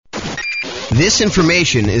This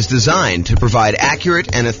information is designed to provide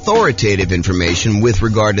accurate and authoritative information with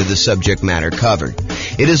regard to the subject matter covered.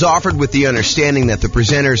 It is offered with the understanding that the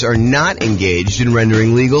presenters are not engaged in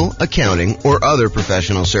rendering legal, accounting, or other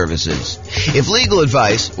professional services. If legal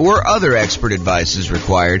advice or other expert advice is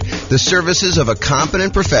required, the services of a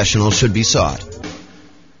competent professional should be sought.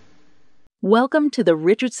 Welcome to the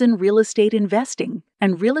Richardson Real Estate Investing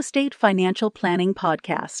and Real Estate Financial Planning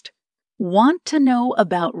Podcast. Want to know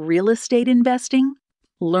about real estate investing?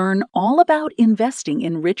 Learn all about investing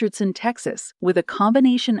in Richardson, Texas, with a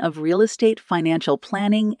combination of real estate financial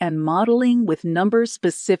planning and modeling with numbers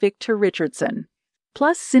specific to Richardson,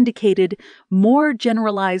 plus syndicated, more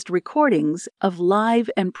generalized recordings of live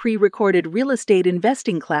and pre-recorded real estate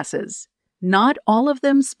investing classes, not all of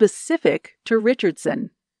them specific to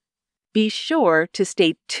Richardson. Be sure to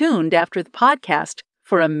stay tuned after the podcast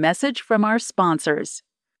for a message from our sponsors.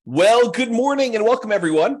 Well, good morning and welcome,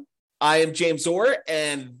 everyone. I am James Orr,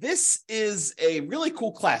 and this is a really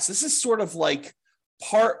cool class. This is sort of like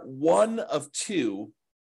part 1 of 2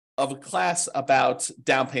 of a class about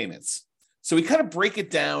down payments. So we kind of break it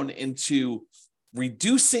down into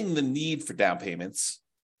reducing the need for down payments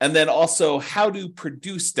and then also how to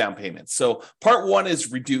produce down payments. So part 1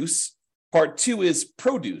 is reduce, part 2 is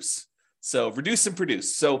produce. So reduce and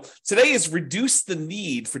produce. So today is reduce the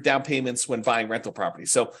need for down payments when buying rental property.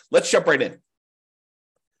 So let's jump right in.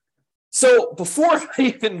 So before I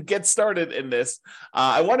even get started in this,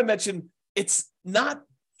 I want to mention it's not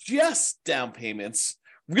just down payments.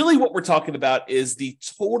 Really what we're talking about is the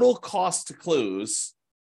total cost to close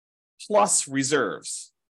plus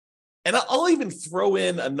reserves. And I'll even throw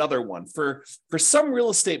in another one. For some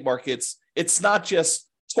real estate markets, it's not just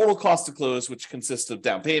total cost to close, which consists of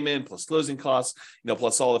down payment plus closing costs,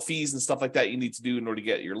 plus all the fees and stuff like that you need to do in order to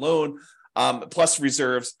get your loan, plus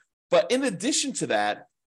reserves. But in addition to that,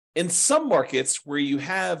 in some markets where you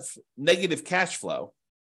have negative cash flow,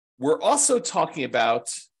 we're also talking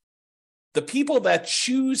about the people that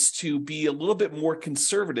choose to be a little bit more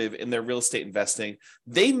conservative in their real estate investing.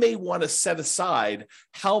 They may want to set aside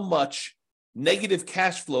how much negative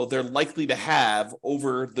cash flow they're likely to have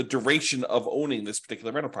over the duration of owning this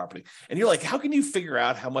particular rental property. And you're like, how can you figure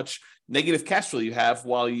out how much negative cash flow you have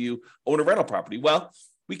while you own a rental property? Well,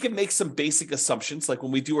 we can make some basic assumptions. Like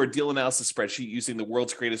when we do our deal analysis spreadsheet using the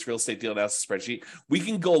world's greatest real estate deal analysis spreadsheet, we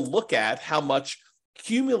can go look at how much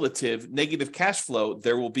cumulative negative cash flow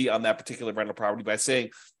there will be on that particular rental property by saying,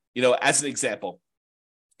 as an example,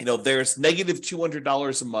 there's negative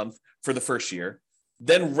 $200 a month for the first year.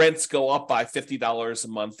 Then rents go up by $50 a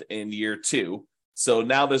month in year 2. So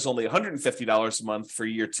now there's only $150 a month for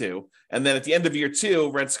year 2. And then at the end of year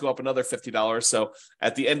 2, rents go up another $50. So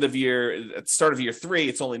at the start of year 3,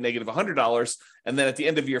 it's only negative $100. And then at the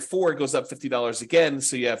end of year 4, it goes up $50 again.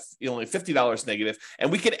 So you have only $50 negative.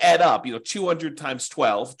 And we could add up, 200 times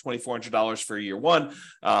 12, $2,400 for year 1,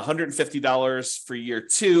 $150 for year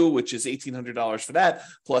 2, which is $1,800 for that,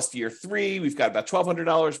 plus year 3, we've got about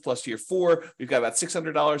 $1,200, plus year 4, we've got about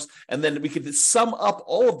 $600. And then we could sum up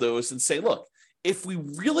all of those and say, look, if we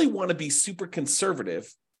really want to be super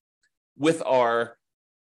conservative with our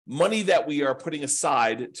money that we are putting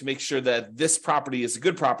aside to make sure that this property is a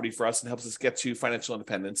good property for us and helps us get to financial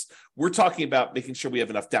independence, we're talking about making sure we have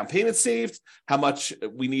enough down payment saved, how much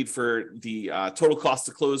we need for the total cost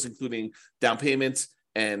to close, including down payments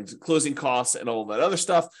and closing costs and all that other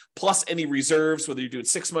stuff, plus any reserves, whether you're doing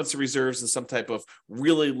 6 months of reserves in some type of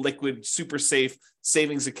really liquid, super safe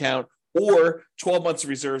savings account, or 12 months of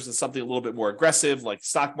reserves in something a little bit more aggressive, like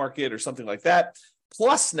stock market or something like that.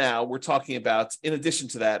 Plus now we're talking about, in addition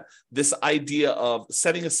to that, this idea of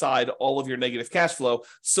setting aside all of your negative cash flow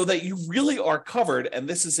so that you really are covered. And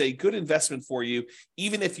this is a good investment for you,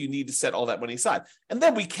 even if you need to set all that money aside. And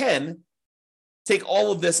then we can take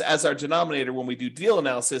all of this as our denominator when we do deal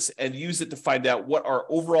analysis and use it to find out what our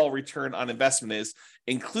overall return on investment is,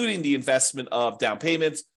 including the investment of down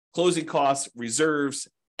payments, closing costs, reserves,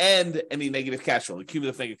 and any negative cash flow, the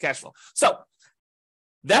cumulative negative cash flow. So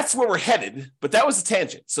that's where we're headed, but that was a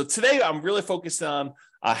tangent. So today I'm really focused on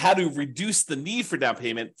how to reduce the need for down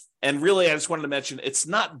payment. And really, I just wanted to mention, it's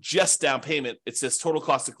not just down payment. It's this total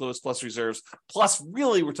cost to close plus reserves. Plus,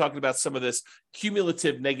 really, we're talking about some of this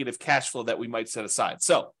cumulative negative cash flow that we might set aside.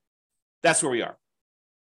 So that's where we are.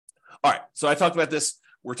 All right. So I talked about this.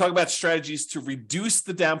 We're talking about strategies to reduce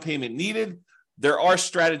the down payment needed. There are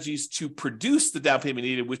strategies to produce the down payment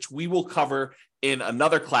needed, which we will cover in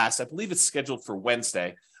another class. I believe it's scheduled for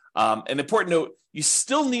Wednesday. An important note, you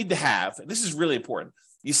still need to have, and this is really important,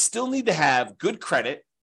 you still need to have good credit,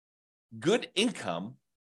 good income,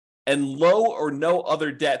 and low or no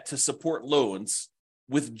other debt to support loans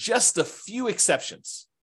with just a few exceptions.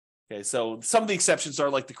 Okay, so some of the exceptions are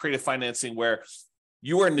like the creative financing where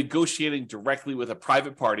you are negotiating directly with a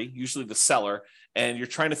private party, usually the seller, and you're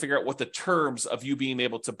trying to figure out what the terms of you being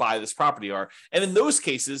able to buy this property are. And in those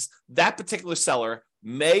cases, that particular seller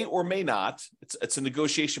may or may not, it's a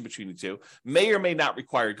negotiation between the two, may or may not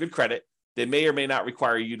require good credit. They may or may not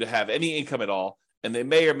require you to have any income at all. And they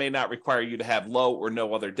may or may not require you to have low or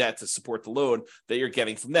no other debt to support the loan that you're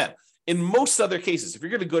getting from them. In most other cases, if you're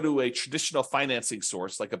going to go to a traditional financing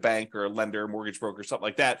source like a bank or a lender, mortgage broker, something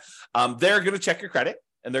like that, they're going to check your credit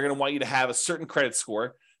and they're going to want you to have a certain credit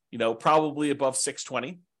score, probably above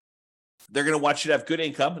 620. They're going to want you to have good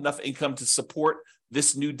income, enough income to support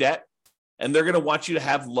this new debt, and they're going to want you to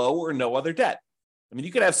have low or no other debt. I mean,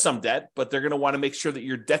 you can have some debt, but they're going to want to make sure that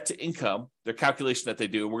your debt to income, their calculation that they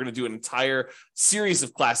do, we're going to do an entire series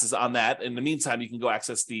of classes on that. In the meantime, you can go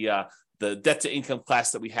access the debt to income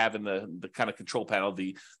class that we have in the kind of control panel,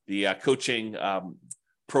 the coaching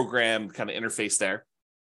program kind of interface there.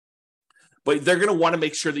 But they're going to want to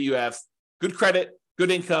make sure that you have good credit, good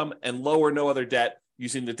income, and low or no other debt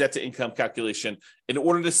using the debt to income calculation in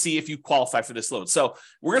order to see if you qualify for this loan. So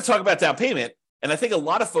we're going to talk about down payment. And I think a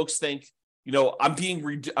lot of folks think, I'm being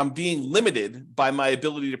limited by my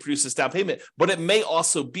ability to produce this down payment, but it may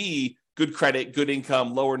also be good credit, good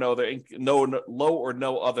income, low or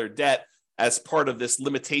no other debt as part of this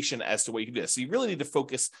limitation as to what you can do. So you really need to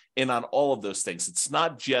focus in on all of those things. It's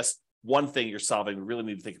not just one thing you're solving. We really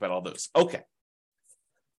need to think about all those. Okay.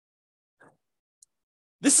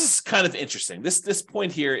 This is kind of interesting. This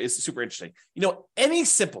point here is super interesting. Any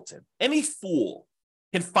simpleton, any fool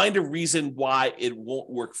can find a reason why it won't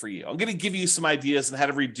work for you. I'm going to give you some ideas on how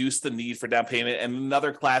to reduce the need for down payment. And in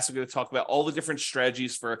another class, we're going to talk about all the different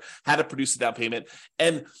strategies for how to produce a down payment.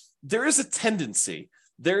 And there is a tendency,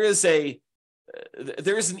 there is an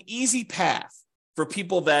easy path for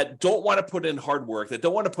people that don't want to put in hard work, that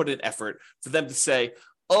don't want to put in effort, for them to say,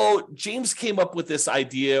 oh, James came up with this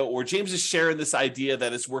idea, or James is sharing this idea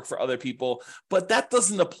that has worked for other people, but that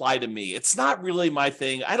doesn't apply to me. It's not really my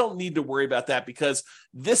thing. I don't need to worry about that because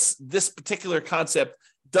this particular concept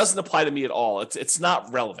doesn't apply to me at all. It's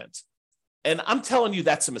not relevant. And I'm telling you,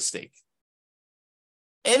 that's a mistake.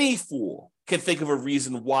 Any fool can think of a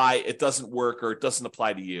reason why it doesn't work or it doesn't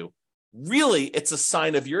apply to you. Really, it's a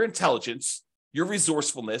sign of your intelligence, your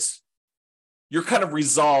resourcefulness, your kind of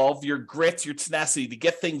resolve, your grit, your tenacity to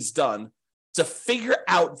get things done, to figure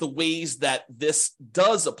out the ways that this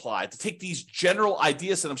does apply, to take these general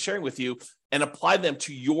ideas that I'm sharing with you and apply them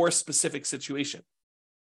to your specific situation.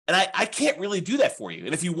 And I can't really do that for you.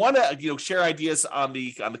 And if you want to, share ideas on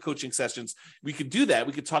the coaching sessions, we could do that.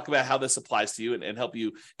 We could talk about how this applies to you and help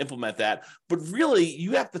you implement that. But really,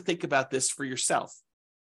 you have to think about this for yourself.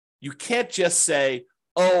 You can't just say,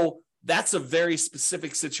 oh, that's a very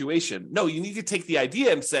specific situation. No, you need to take the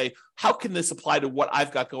idea and say, how can this apply to what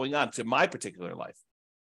I've got going on, to my particular life?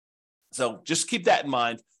 So just keep that in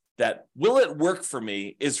mind, that will it work for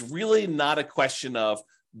me is really not a question of,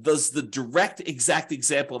 does the direct exact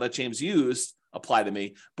example that James used apply to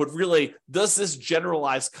me, but really, does this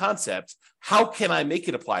generalized concept, how can I make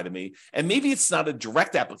it apply to me? And maybe it's not a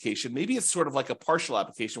direct application. Maybe it's sort of like a partial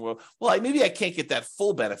application where, maybe I can't get that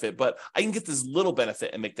full benefit, but I can get this little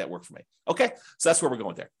benefit and make that work for me. Okay, so that's where we're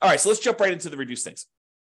going there. All right, so let's jump right into the reduce things.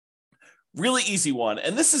 Really easy one.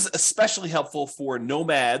 And this is especially helpful for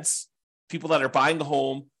nomads, people that are buying a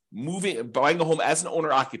home as an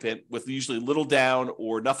owner occupant with usually little down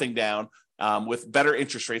or nothing down, with better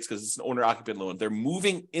interest rates because it's an owner occupant loan. They're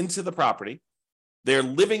moving into the property. They're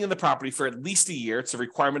living in the property for at least a year. It's a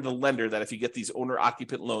requirement of the lender that if you get these owner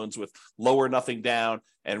occupant loans with low or nothing down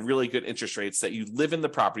and really good interest rates, that you live in the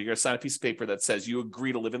property. You're going to sign a piece of paper that says you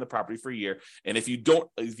agree to live in the property for a year. And if you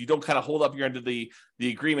don't kind of hold up your end of the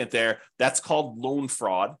agreement there, that's called loan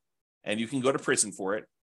fraud, and you can go to prison for it.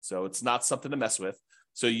 So it's not something to mess with.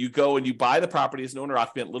 So you go and you buy the property as an owner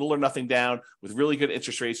occupant, little or nothing down with really good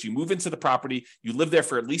interest rates. You move into the property, you live there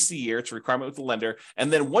for at least a year. It's a requirement with the lender.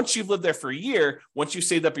 And then once you've lived there for a year, once you've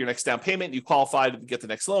saved up your next down payment, you qualify to get the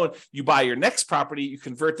next loan, you buy your next property, you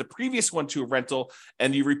convert the previous one to a rental,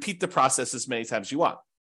 and you repeat the process as many times as you want.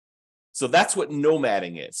 So that's what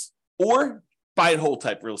nomading is, or buy and hold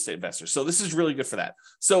type real estate investor. So this is really good for that.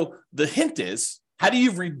 So the hint is, how do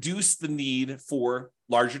you reduce the need for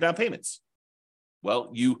larger down payments?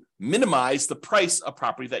 Well, you minimize the price of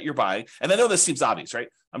property that you're buying. And I know this seems obvious, right?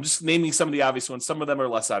 I'm just naming some of the obvious ones. Some of them are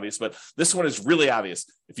less obvious, but this one is really obvious.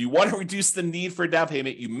 If you want to reduce the need for a down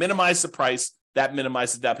payment, you minimize the price. That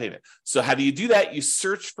minimizes the down payment. So how do you do that? You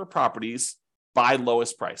search for properties by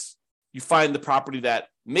lowest price. You find the property that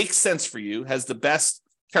makes sense for you, has the best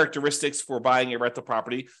characteristics for buying a rental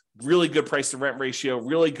property: really good price to rent ratio,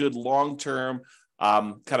 really good long-term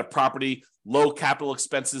kind of property, low capital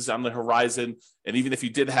expenses on the horizon. And even if you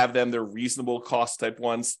did have them, they're reasonable cost type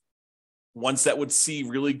ones that would see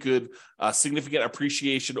really good, significant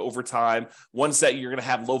appreciation over time, ones that you're going to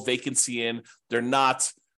have low vacancy in. They're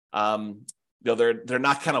not, they're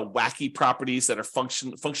not kind of wacky properties that are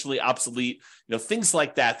functionally obsolete, things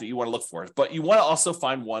like that you want to look for. But you want to also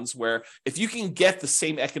find ones where if you can get the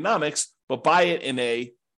same economics, but buy it in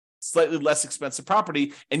a slightly less expensive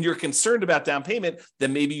property and you're concerned about down payment,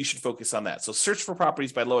 then maybe you should focus on that. So search for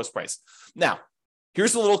properties by lowest price. Now,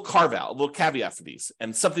 here's a little carve out, a little caveat for these,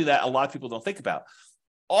 and something that a lot of people don't think about.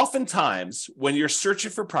 Oftentimes, when you're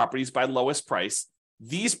searching for properties by lowest price,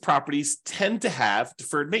 these properties tend to have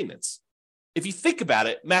deferred maintenance. If you think about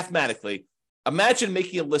it mathematically, imagine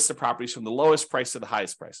making a list of properties from the lowest price to the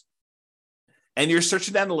highest price. And you're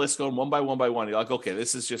searching down the list, going one by one by one. You're like, okay,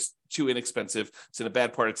 this is just too inexpensive. It's in a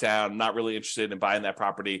bad part of town. I'm not really interested in buying that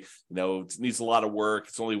property. It needs a lot of work.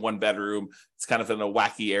 It's only one bedroom. It's kind of in a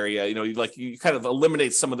wacky area. You kind of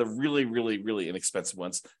eliminate some of the really, really, really inexpensive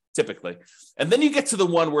ones typically. And then you get to the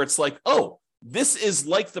one where it's like, oh, this is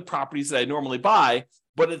like the properties that I normally buy,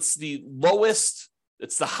 but it's the lowest.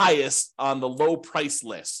 It's the highest on the low price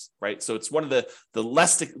list, right? So it's one of the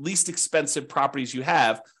least expensive properties you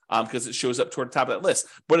have because it shows up toward the top of that list,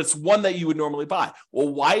 but it's one that you would normally buy. Well,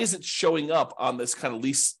 why is it showing up on this kind of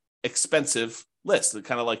least expensive list,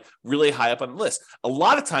 kind of like really high up on the list? A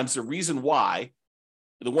lot of times the reason why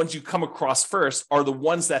the ones you come across first are the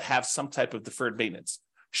ones that have some type of deferred maintenance.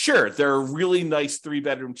 Sure, they're a really nice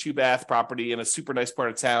 3-bedroom, 2-bath property in a super nice part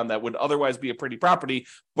of town that would otherwise be a pretty property,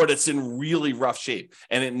 but it's in really rough shape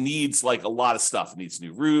and it needs like a lot of stuff. It needs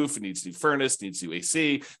new roof, it needs new furnace, it needs new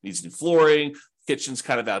AC, it needs new flooring, kitchen's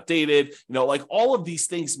kind of outdated. Like all of these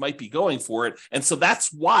things might be going for it. And so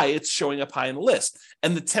that's why it's showing up high on the list.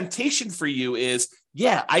 And the temptation for you is,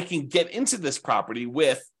 yeah, I can get into this property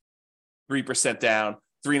with 3% down,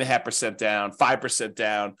 3.5% down, 5%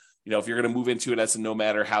 down. If you're going to move into it as a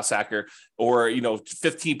nomad or house hacker, or,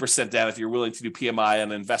 15% down if you're willing to do PMI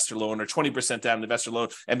on an investor loan, or 20% down an investor loan.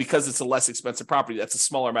 And because it's a less expensive property, that's a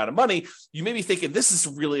smaller amount of money. You may be thinking, this is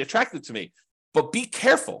really attractive to me, but be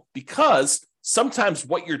careful, because sometimes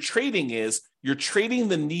what you're trading is you're trading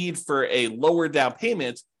the need for a lower down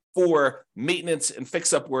payment for maintenance and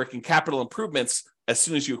fix up work and capital improvements as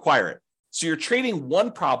soon as you acquire it. So you're trading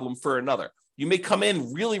one problem for another. You may come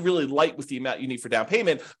in really, really light with the amount you need for down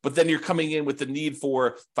payment, but then you're coming in with the need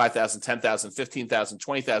for $5,000, $10,000, $15,000,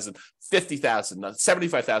 $20,000, $50,000,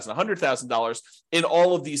 $75,000, $100,000 in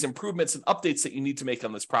all of these improvements and updates that you need to make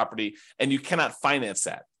on this property, and you cannot finance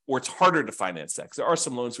that, or it's harder to finance that, because there are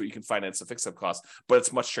some loans where you can finance the fix-up cost, but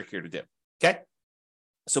it's much trickier to do. Okay.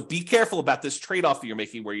 So be careful about this trade-off that you're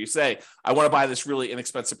making, where you say, I want to buy this really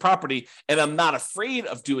inexpensive property, and I'm not afraid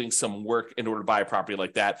of doing some work in order to buy a property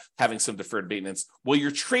like that, having some deferred maintenance. Well,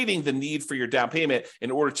 you're trading the need for your down payment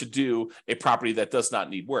in order to do a property that does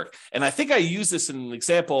not need work. And I think I used this in an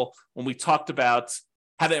example when we talked about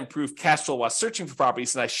how to improve cash flow while searching for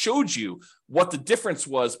properties. And I showed you what the difference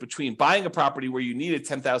was between buying a property where you needed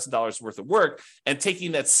 $10,000 worth of work and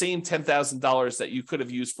taking that same $10,000 that you could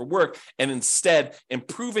have used for work and instead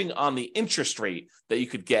improving on the interest rate that you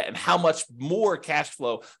could get, and how much more cash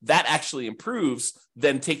flow that actually improves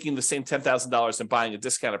than taking the same $10,000 and buying a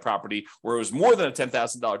discounted property where it was more than a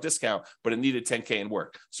 $10,000 discount, but it needed $10K in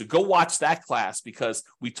work. So go watch that class, because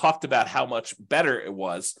we talked about how much better it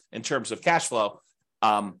was in terms of cash flow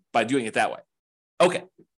by doing it that way. Okay.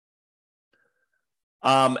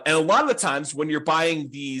 And a lot of the times when you're buying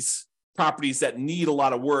these properties that need a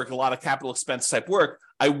lot of work, a lot of capital expense type work,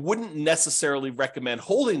 I wouldn't necessarily recommend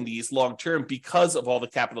holding these long-term because of all the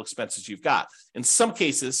capital expenses you've got. In some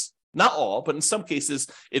cases, not all, but in some cases,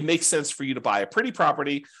 it makes sense for you to buy a pretty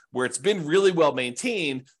property where it's been really well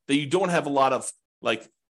maintained, that you don't have a lot of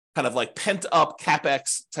kind of pent up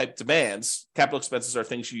CapEx type demands. Capital expenses are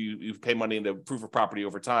things you pay money to improve a property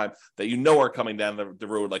over time that are coming down the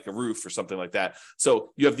road, like a roof or something like that.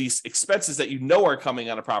 So you have these expenses that are coming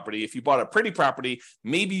on a property. If you bought a pretty property,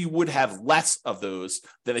 maybe you would have less of those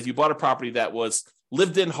than if you bought a property that was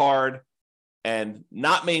lived in hard and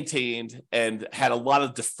not maintained and had a lot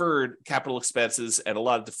of deferred capital expenses and a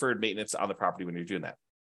lot of deferred maintenance on the property when you're doing that.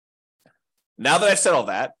 Now that I've said all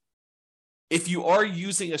that, if you are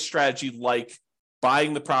using a strategy like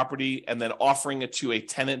buying the property and then offering it to a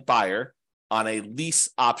tenant buyer on a lease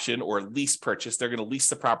option or lease purchase. They're going to lease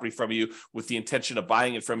the property from you with the intention of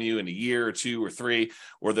buying it from you in a year or 2 or 3,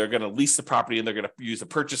 or they're going to lease the property and they're going to use a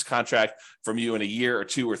purchase contract from you in a year or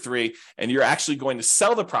 2 or 3. And you're actually going to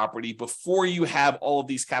sell the property before you have all of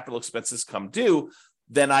these capital expenses come due.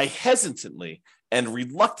 Then I hesitantly and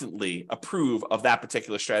reluctantly approve of that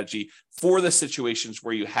particular strategy for the situations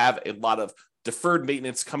where you have a lot of deferred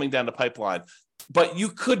maintenance coming down the pipeline. But you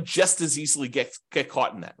could just as easily get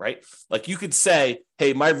caught in that, right? Like you could say,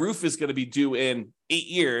 hey, my roof is going to be due in 8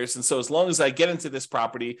 years. And so as long as I get into this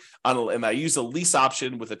property and I use a lease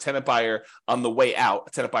option with a tenant buyer on the way out,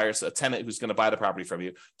 a tenant buyer is a tenant who's going to buy the property from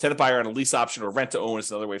you. Tenant buyer on a lease option or rent to own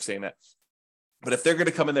is another way of saying that. But if they're going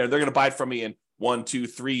to come in there, they're going to buy it from me in 1, 2,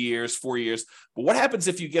 3 years, 4 years. But what happens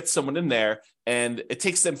if you get someone in there and it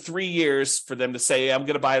takes them 3 years for them to say, I'm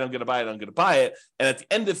going to buy it, I'm going to buy it, I'm going to buy it. And at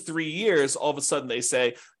the end of 3 years, all of a sudden they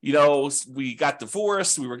say, you know, we got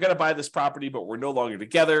divorced. We were going to buy this property, but we're no longer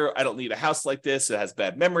together. I don't need a house like this. It has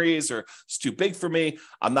bad memories or it's too big for me.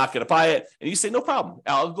 I'm not going to buy it. And you say, no problem.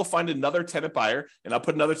 I'll go find another tenant buyer and I'll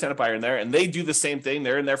put another tenant buyer in there. And they do the same thing.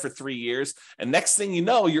 They're in there for 3 years. And next thing you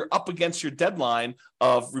know, you're up against your deadline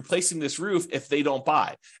of replacing this roof if they don't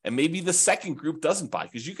buy. And maybe the second group doesn't buy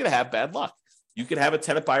because you could have bad luck. You could have a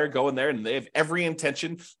tenant buyer go in there and they have every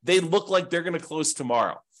intention. They look like they're going to close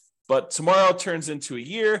tomorrow, but tomorrow turns into a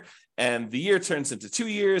year and the year turns into 2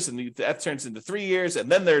 years and that turns into 3 years. And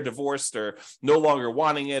then they're divorced or no longer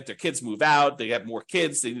wanting it. Their kids move out. They have more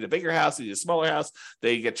kids. They need a bigger house. They need a smaller house.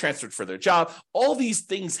 They get transferred for their job. All these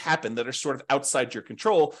things happen that are sort of outside your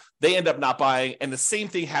control. They end up not buying. And the same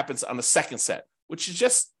thing happens on the second set, which is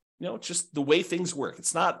just, you know, just the way things work.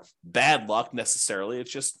 It's not bad luck necessarily.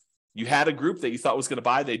 It's just you had a group that you thought was going to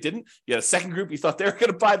buy, they didn't. You had a second group you thought they were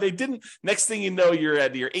going to buy, they didn't. Next thing you know, you're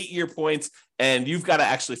at your 8-year point and you've got to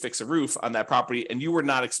actually fix a roof on that property. And you were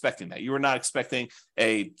not expecting that. You were not expecting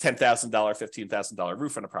a $10,000, $15,000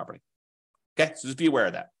 roof on a property. Okay, so just be aware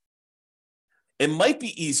of that. It might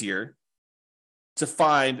be easier to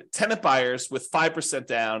find tenant buyers with 5%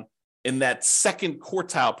 down in that second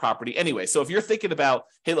quartile property anyway. So if you're thinking about,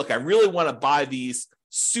 hey, look, I really want to buy these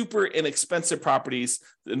super inexpensive properties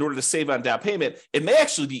in order to save on down payment, it may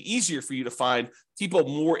actually be easier for you to find people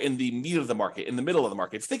more in the meat of the market, in the middle of the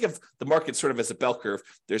market. If you think of the market sort of as a bell curve,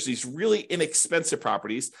 there's these really inexpensive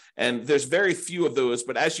properties, and there's very few of those.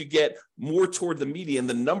 But as you get more toward the median,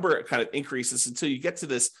 the number kind of increases until you get to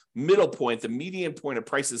this middle point, the median point of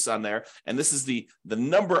prices on there. And this is the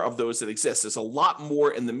number of those that exist. There's a lot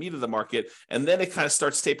more in the meat of the market. And then it kind of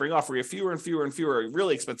starts tapering off where you have fewer and fewer and fewer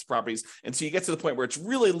really expensive properties. And so you get to the point where it's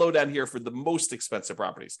really low down here for the most expensive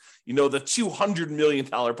properties. You know, the $200 million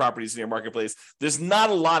properties in your marketplace, there's not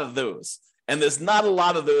a lot of those. And there's not a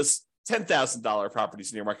lot of those $10,000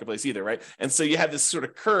 properties in your marketplace either, right? And so you have this sort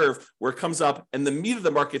of curve where it comes up and the meat of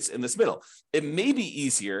the market's in this middle. It may be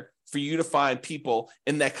easier for you to find people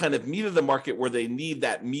in that kind of meat of the market where they need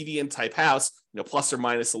that median type house, you know, plus or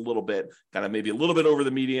minus a little bit, kind of maybe a little bit over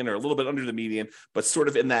the median or a little bit under the median, but sort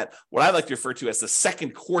of in that, what I like to refer to as the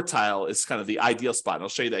second quartile is kind of the ideal spot. And I'll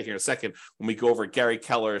show you that here in a second when we go over Gary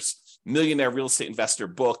Keller's Millionaire Real Estate Investor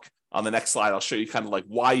book. On the next slide, I'll show you kind of like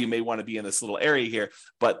why you may want to be in this little area here,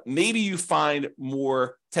 but maybe you find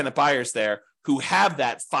more tenant buyers there who have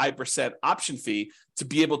that 5% option fee to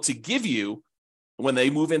be able to give you when they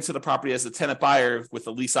move into the property as a tenant buyer with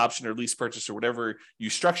a lease option or lease purchase or whatever you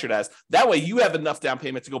structured as. That way you have enough down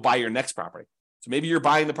payment to go buy your next property. So maybe you're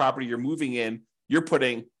buying the property, you're moving in, you're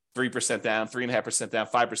putting 3% down, 3.5% down,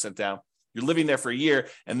 5% down. You're living there for a year,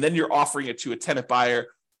 and then you're offering it to a tenant buyer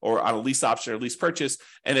or on a lease option or lease purchase.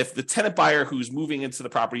 And if the tenant buyer who's moving into the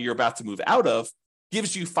property you're about to move out of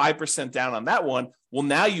gives you 5% down on that one, well,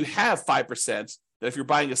 now you have 5% that if you're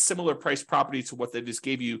buying a similar price property to what they just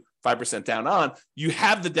gave you 5% down on, you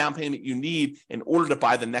have the down payment you need in order to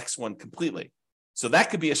buy the next one completely. So that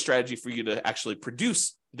could be a strategy for you to actually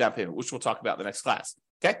produce the down payment, which we'll talk about in the next class.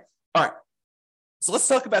 Okay. All right. So let's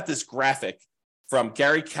talk about this graphic from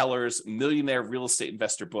Gary Keller's Millionaire Real Estate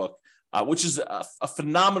Investor book. Which is a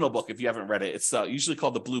phenomenal book if you haven't read it. It's usually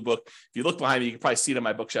called the Blue Book. If you look behind me, you can probably see it on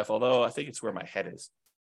my bookshelf, although I think it's where my head is.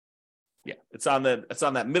 Yeah, it's on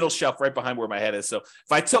that middle shelf right behind where my head is. So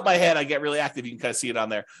if I tilt my head, I get really active. You can kind of see it on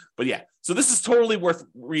there. But yeah, so this is totally worth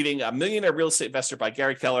reading. A Millionaire Real Estate Investor by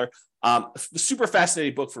Gary Keller. Super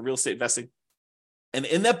fascinating book for real estate investing. And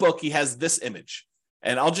in that book, he has this image.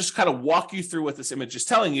 And I'll just kind of walk you through what this image is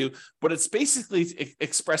telling you. But it's basically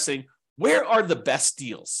expressing where are the best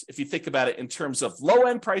deals? If you think about it in terms of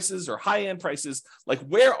low-end prices or high-end prices, like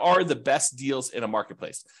where are the best deals in a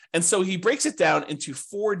marketplace? And so he breaks it down into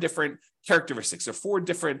 4 different characteristics or 4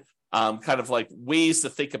 different kind of like ways to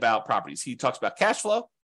think about properties. He talks about cash flow,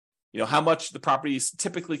 how much the properties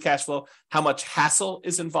typically cash flow, how much hassle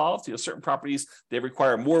is involved. Certain properties, they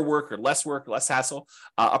require more work, less hassle.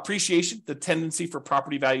 Appreciation, the tendency for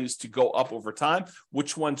property values to go up over time.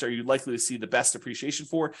 Which ones are you likely to see the best appreciation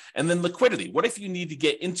for? And then liquidity. What if you need to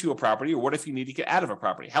get into a property, or what if you need to get out of a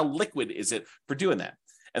property? How liquid is it for doing that?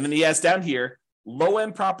 And then he has down here,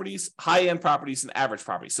 low-end properties, high-end properties, and average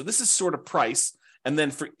properties. So this is sort of price. And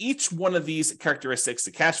then for each one of these characteristics,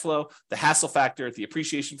 the cash flow, the hassle factor, the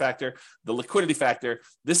appreciation factor, the liquidity factor,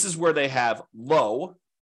 this is where they have low.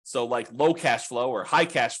 So like low cash flow or high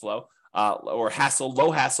cash flow, or hassle,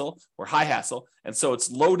 low hassle or high hassle. And so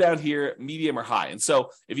it's low down here, medium or high. And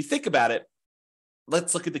so if you think about it,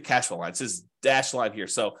 let's look at the cash flow line. It says dash line here.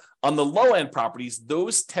 So on the low end properties,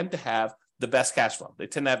 those tend to have the best cash flow. They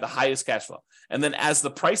tend to have the highest cash flow. And then as the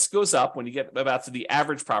price goes up, when you get about to the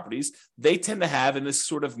average properties, they tend to have in this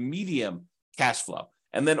sort of medium cash flow.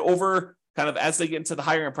 And then over kind of as they get into the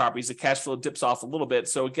higher end properties, the cash flow dips off a little bit.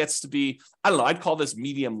 So it gets to be, I'd call this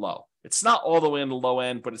medium low. It's not all the way in the low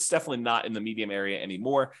end, but it's definitely not in the medium area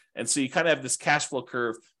anymore. And so you kind of have this cash flow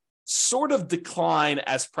curve sort of decline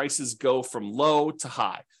as prices go from low to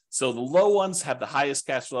high. So the low ones have the highest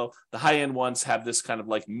cash flow. The high end ones have this kind of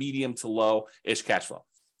like medium to low-ish cash flow.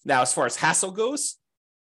 Now, as far as hassle goes,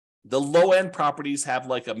 the low end properties have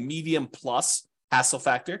like a medium plus hassle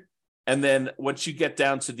factor. And then once you get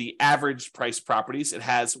down to the average price properties, it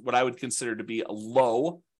has what I would consider to be a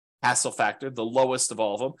low hassle factor, the lowest of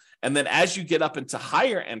all of them. And then as you get up into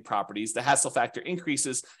higher end properties, the hassle factor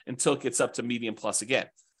increases until it gets up to medium plus again.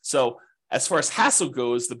 So as far as hassle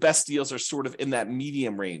goes, the best deals are sort of in that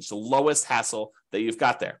medium range, the lowest hassle that you've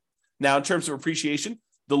got there. Now, in terms of appreciation,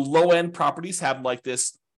 the low end properties have like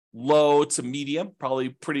this low to medium, probably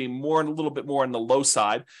a little bit more on the low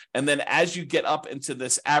side. And then as you get up into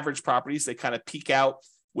this average properties, they kind of peak out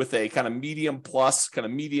with a kind of medium plus, kind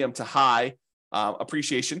of medium to high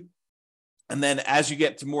appreciation. And then as you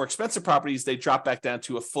get to more expensive properties, they drop back down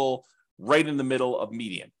to a full right in the middle of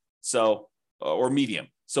median. So, or medium.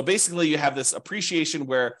 So basically you have this appreciation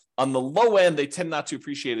where on the low end, they tend not to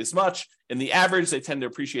appreciate as much. In the average, they tend to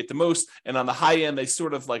appreciate the most. And on the high end, they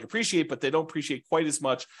sort of like appreciate, but they don't appreciate quite as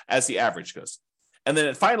much as the average goes. And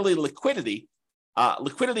then finally, liquidity.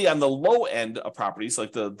 Liquidity on the low end of properties,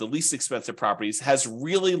 like the least expensive properties, has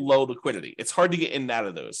really low liquidity. It's hard to get in and out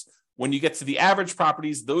of those. When you get to the average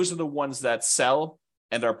properties, those are the ones that sell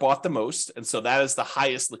and are bought the most. And so that is the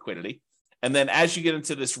highest liquidity. And then as you get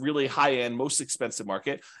into this really high-end, most expensive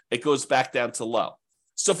market, it goes back down to low.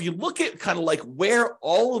 So if you look at kind of like where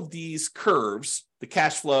all of these curves, the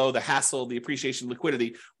cash flow, the hassle, the appreciation,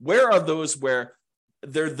 liquidity, where are those where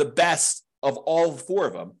they're the best of all four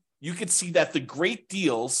of them, you can see that the great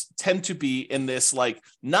deals tend to be in this like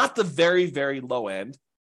not the very, very low end,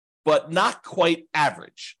 but not quite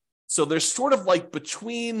average. So there's sort of like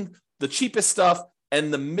between the cheapest stuff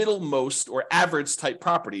and the middlemost or average type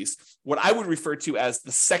properties, what I would refer to as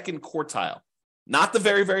the second quartile, not the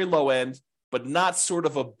very, very low end, but not sort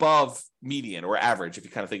of above median or average, if you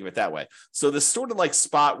kind of think of it that way. So this sort of like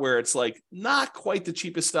spot where it's like not quite the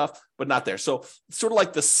cheapest stuff, but not there. So sort of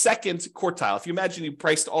like the second quartile. If you imagine you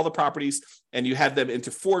priced all the properties and you had them into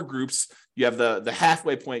four groups, you have the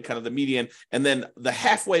halfway point, kind of the median, and then the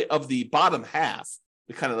halfway of the bottom half,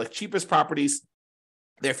 the kind of like cheapest properties.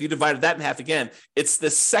 There, if you divided that in half again, it's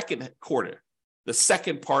the second quarter. The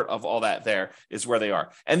second part of all that there is where they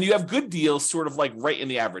are. And you have good deals sort of like right in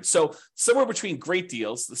the average. So somewhere between great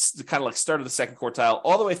deals, this is kind of like start of the second quartile,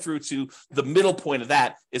 all the way through to the middle point of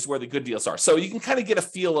that is where the good deals are. So you can kind of get a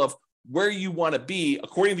feel of where you want to be,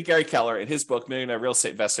 according to Gary Keller in his book, Millionaire Real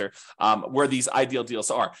Estate Investor, where these ideal deals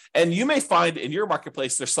are. And you may find in your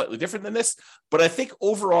marketplace, they're slightly different than this, but I think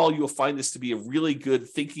overall, you'll find this to be a really good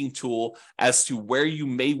thinking tool as to where you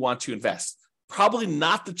may want to invest. Probably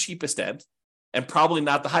not the cheapest end and probably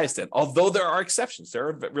not the highest end, although there are exceptions. There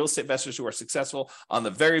are real estate investors who are successful on the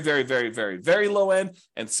very, very, very, very, very low end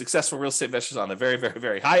and successful real estate investors on the very, very,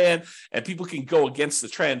 very high end, and people can go against the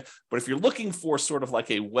trend. But if you're looking for sort of like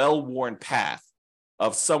a well-worn path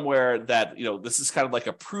of somewhere that, this is kind of like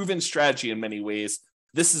a proven strategy in many ways,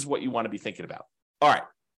 this is what you want to be thinking about. All right.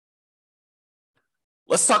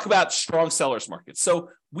 Let's talk about strong sellers market.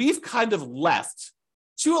 So we've kind of left,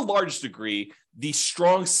 to a large degree, the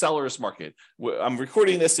strong sellers market. I'm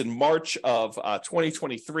recording this in March of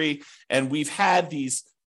 2023, and we've had these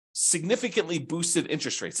significantly boosted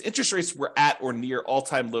interest rates. Interest rates were at or near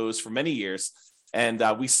all-time lows for many years, And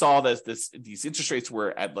we saw that these interest rates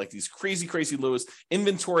were at like these crazy, crazy lows.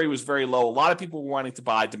 Inventory was very low. A lot of people were wanting to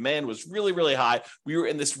buy. Demand was really, really high. We were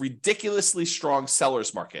in this ridiculously strong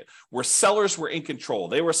seller's market where sellers were in control.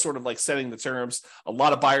 They were sort of like setting the terms. A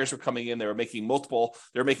lot of buyers were coming in. They were making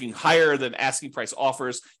higher than asking price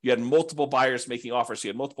offers. You had multiple buyers making offers. You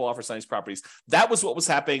had multiple offers on these properties. That was what was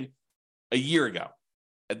happening a year ago.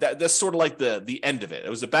 That's sort of like the end of it. It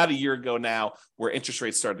was about a year ago now where interest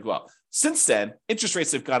rates started to go up. Since then, interest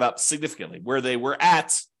rates have gone up significantly, where they were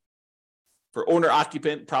at for owner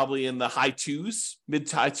occupant, probably in the high twos, mid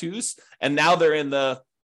to high twos, and now they're in the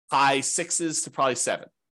high sixes to probably 7.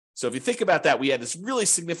 So if you think about that, we had this really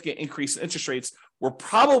significant increase in interest rates. We're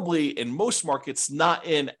probably in most markets not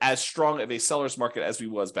in as strong of a seller's market as we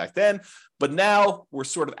was back then, but now we're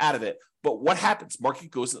sort of out of it. But what happens?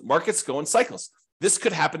 Markets go in cycles. This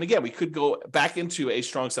could happen again. We could go back into a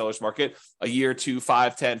strong seller's market a year, 2,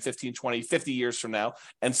 5, 10, 15, 20, 50 years from now.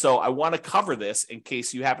 And so I want to cover this in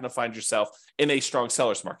case you happen to find yourself in a strong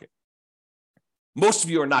seller's market. Most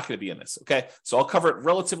of you are not going to be in this, okay? So I'll cover it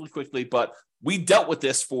relatively quickly, but we dealt with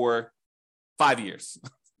this for 5 years.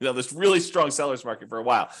 This really strong seller's market for a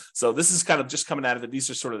while. So this is kind of just coming out of it. These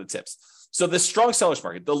are sort of the tips. So this strong seller's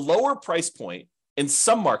market, the lower price point in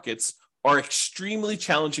some markets are extremely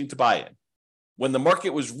challenging to buy in. When the market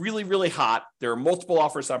was really, really hot, there were multiple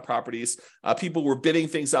offers on properties. People were bidding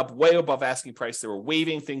things up way above asking price. They were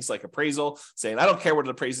waiving things like appraisal, saying, I don't care what it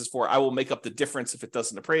appraises for. I will make up the difference if it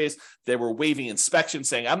doesn't appraise. They were waiving inspection,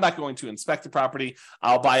 saying, I'm not going to inspect the property.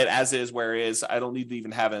 I'll buy it as is, where it is. I don't need to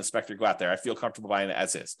even have an inspector go out there. I feel comfortable buying it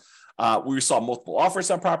as is. We saw multiple offers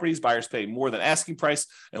on properties, buyers paying more than asking price,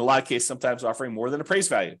 in a lot of cases, sometimes offering more than appraised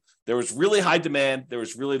value. There was really high demand. There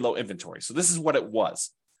was really low inventory. So this is what it was.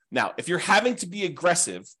 Now, if you're having to be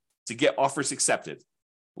aggressive to get offers accepted,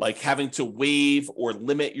 like having to waive or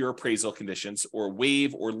limit your appraisal conditions or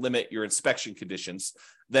waive or limit your inspection conditions,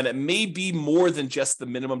 then it may be more than just the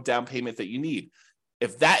minimum down payment that you need.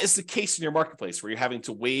 If that is the case in your marketplace where you're having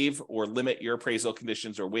to waive or limit your appraisal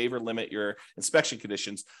conditions or waive or limit your inspection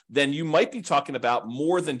conditions, then you might be talking about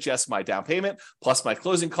more than just my down payment plus my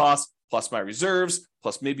closing costs, plus my reserves,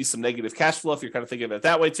 plus maybe some negative cash flow if you're kind of thinking of it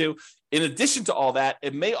that way too. In addition to all that,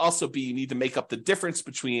 it may also be you need to make up the difference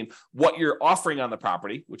between what you're offering on the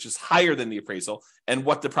property, which is higher than the appraisal, and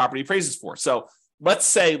what the property appraises for. So let's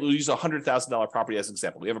say we'll use a $100,000 property as an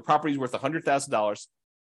example. We have a property worth $100,000.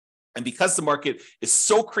 And because the market is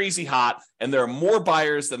so crazy hot and there are more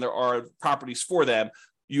buyers than there are properties for them,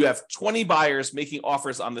 you have 20 buyers making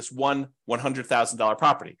offers on this one $100,000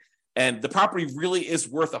 property. And the property really is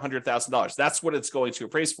worth $100,000. That's what it's going to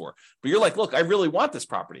appraise for. But you're like, look, I really want this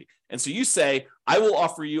property. And so you say, I will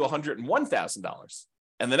offer you $101,000.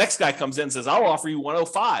 And the next guy comes in and says, I'll offer you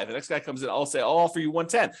 $105,000. The next guy comes in, I'll offer you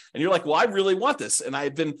 $110,000. And you're like, well, I really want this. And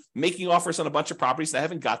I've been making offers on a bunch of properties and I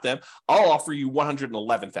haven't got them. I'll offer you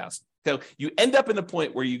 $111,000. So you end up in a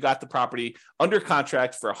point where you got the property under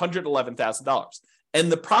contract for $111,000. And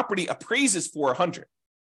the property appraises for $100,000.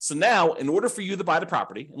 So now, in order for you to buy the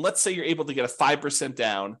property, and let's say you're able to get a 5%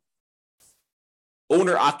 down,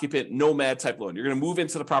 owner-occupant, nomad type loan. You're going to move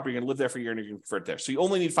into the property, you're going to live there for a year, and you're going to convert there. So you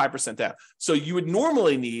only need 5% down. So you would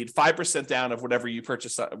normally need 5% down of whatever you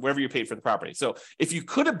purchased, whatever you paid for the property. So if you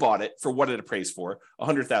could have bought it for what it appraised for,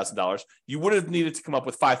 $100,000, you would have needed to come up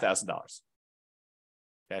with $5,000.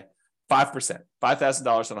 Okay, 5%,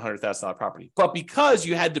 $5,000 on a $100,000 property. But because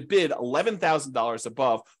you had to bid $11,000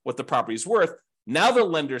 above what the property is worth, now the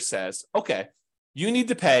lender says, okay, you need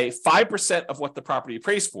to pay 5% of what the property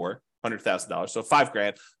appraised for, $100,000, so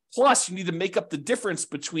 $5,000, plus you need to make up the difference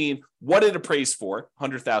between what it appraised for,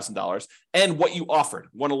 $100,000, and what you offered,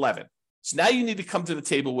 $111,000. So now you need to come to the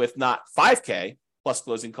table with not $5,000 plus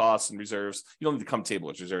closing costs and reserves. You don't need to come to the table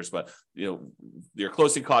with reserves, but your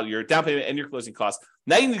closing cost, your down payment, and your closing costs.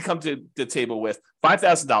 Now you need to come to the table with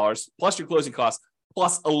 $5,000 plus your closing costs,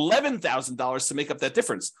 plus $11,000 to make up that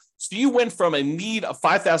difference. So you went from a need of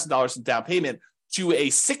 $5,000 in down payment to a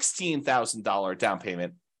 $16,000 down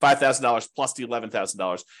payment, $5,000 plus the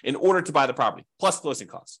 $11,000 in order to buy the property, plus closing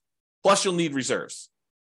costs. Plus you'll need reserves.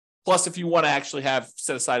 Plus, if you want to actually have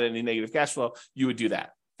set aside any negative cash flow, you would do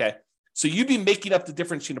that, okay? So you'd be making up the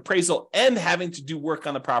difference between appraisal and having to do work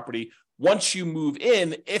on the property once you move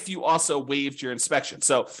in, if you also waived your inspection.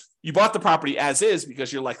 So you bought the property as is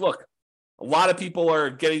because you're like, look, a lot of people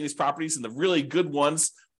are getting these properties, and the really good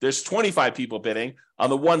ones, there's 25 people bidding. On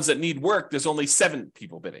the ones that need work, there's only 7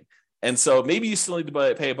 people bidding. And so maybe you still need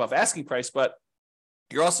to pay above asking price, but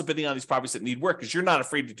you're also bidding on these properties that need work because you're not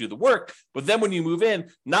afraid to do the work. But then when you move in,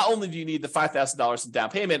 not only do you need the $5,000 in down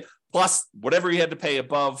payment, plus whatever you had to pay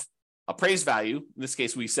above appraised value. In this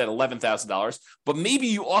case, we said $11,000, but maybe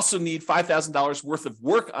you also need $5,000 worth of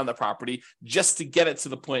work on the property just to get it to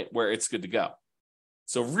the point where it's good to go.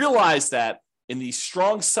 So realize that in these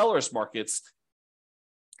strong sellers markets,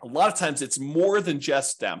 a lot of times it's more than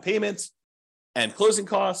just down payments and closing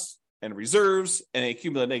costs and reserves and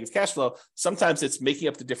accumulated negative cash flow. Sometimes it's making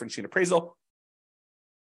up the difference between appraisal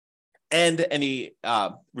and any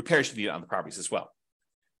repairs you need on the properties as well.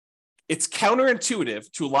 It's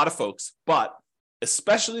counterintuitive to a lot of folks, but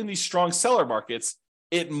especially in these strong seller markets,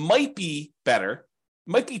 it might be better,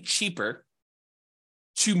 might be cheaper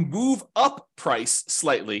to move up price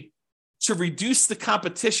slightly to reduce the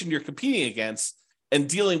competition you're competing against and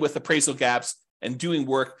dealing with appraisal gaps and doing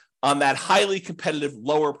work on that highly competitive,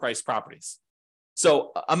 lower price properties.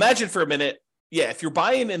 So imagine for a minute, if you're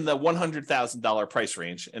buying in the $100,000 price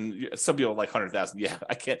range, and some people are like 100,000,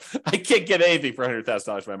 I can't get anything for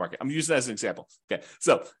 $100,000 in my market. I'm using that as an example. Okay,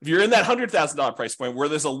 so if you're in that $100,000 price point where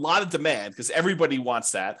there's a lot of demand because everybody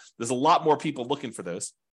wants that, there's a lot more people looking for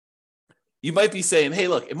those. You might be saying, hey,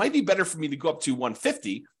 look, it might be better for me to go up to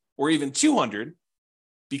 150 or even 200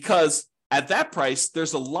 because at that price,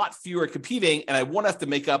 there's a lot fewer competing and I won't have to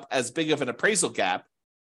make up as big of an appraisal gap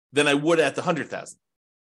than I would at the 100,000.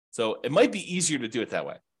 So it might be easier to do it that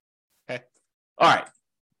way. Okay. All right.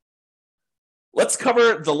 Let's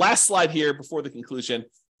cover the last slide here before the conclusion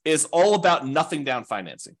is all about nothing down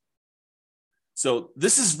financing. So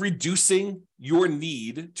this is reducing your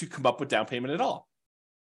need to come up with down payment at all.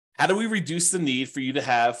 How do we reduce the need for you to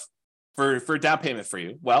have for down payment for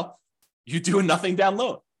you? Well, you do a nothing down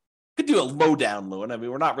loan. You could do a low down loan. I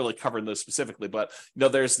mean, we're not really covering those specifically, but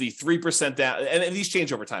there's the 3% down, and these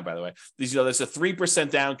change over time, by the way. There's a 3%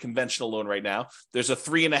 down conventional loan right now. There's a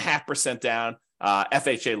 3.5% down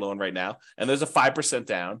FHA loan right now, and there's a 5%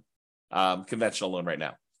 down conventional lown right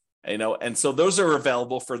now. And so those are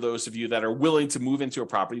available for those of you that are willing to move into a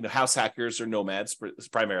property, house hackers or nomads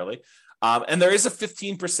primarily. And there is a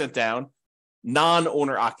 15% down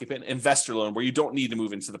non-owner occupant investor loan where you don't need to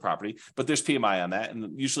move into the property, but there's PMI on that.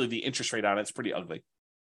 And usually the interest rate on it's pretty ugly.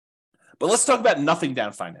 But let's talk about nothing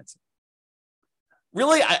down financing.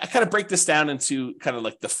 Really, I kind of break this down into kind of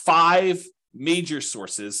like the 5 major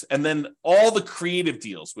sources and then all the creative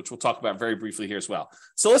deals, which we'll talk about very briefly here as well.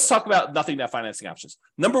 So let's talk about nothing down financing options.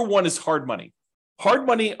 Number 1 is hard money. Hard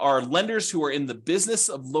money are lenders who are in the business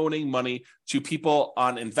of loaning money to people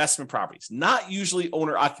on investment properties, not usually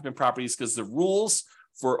owner-occupant properties, because the rules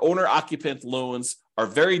for owner-occupant loans are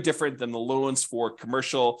very different than the loans for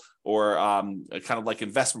commercial or kind of like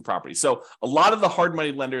investment properties. So a lot of the hard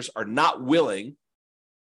money lenders are not willing.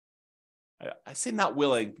 I say not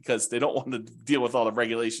willing because they don't want to deal with all the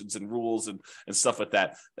regulations and rules and stuff like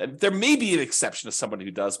that. There may be an exception to somebody who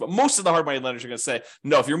does, but most of the hard money lenders are going to say,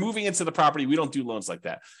 no, if you're moving into the property, we don't do loans like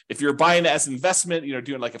that. If you're buying it as an investment,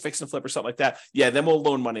 doing like a fix and flip or something like that, then we'll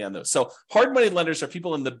loan money on those. So hard money lenders are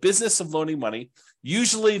people in the business of loaning money.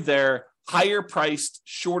 Usually they're higher priced,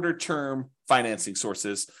 shorter term financing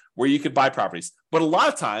sources where you could buy properties. But a lot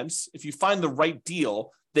of times, if you find the right deal,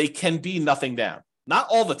 they can be nothing down. Not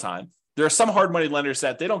all the time. There are some hard money lenders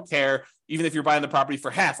that they don't care, even if you're buying the property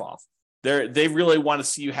for half off. They really want to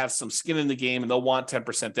see you have some skin in the game and they'll want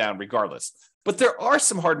 10% down regardless. But there are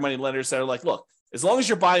some hard money lenders that are like, look, as long as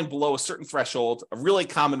you're buying below a certain threshold, a really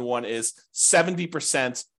common one is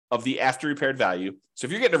 70% of the after repaired value. So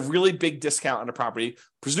if you're getting a really big discount on a property,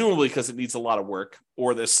 presumably because it needs a lot of work,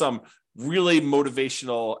 or there's some really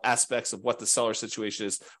motivational aspects of what the seller situation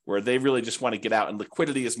is where they really just want to get out and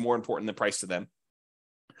liquidity is more important than price to them.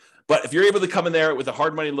 But if you're able to come in there with a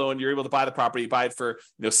hard money loan, you're able to buy the property, buy it for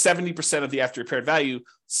 70% of the after repaired value.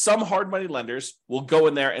 Some hard money lenders will go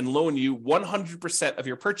in there and loan you 100% of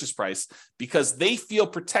your purchase price because they feel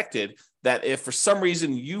protected that if for some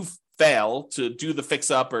reason you fail to do the fix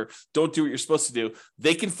up or don't do what you're supposed to do,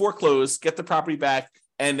 they can foreclose, get the property back,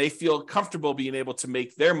 and they feel comfortable being able to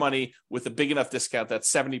make their money with a big enough discount that's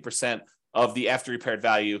 70% of the after repaired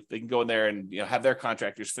value. They can go in there and have their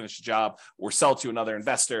contractors finish the job or sell to another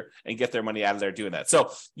investor and get their money out of there doing that.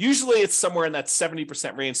 So usually it's somewhere in that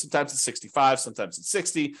 70% range. Sometimes it's 65, sometimes it's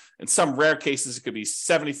 60. In some rare cases, it could be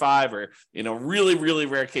 75, or really, really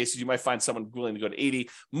rare cases, you might find someone willing to go to 80.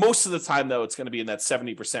 Most of the time, though, it's going to be in that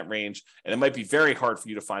 70% range, and it might be very hard for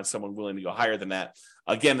you to find someone willing to go higher than that.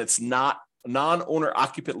 Again, it's not non-owner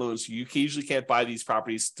occupant loans. You usually can't buy these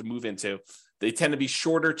properties to move into. They tend to be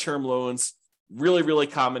shorter term loans, really, really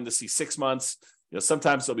common to see 6 months.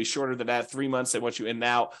 Sometimes they'll be shorter than that, 3 months. They want you in and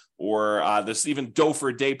out, or there's even dough for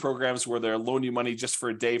a day programs where they'll loan you money just for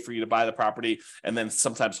a day for you to buy the property, and then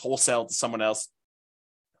sometimes wholesale to someone else.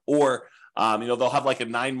 Or They'll have like a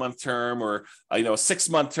 9-month term or a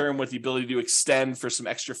 6-month term with the ability to extend for some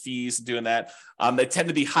extra fees and doing that. They tend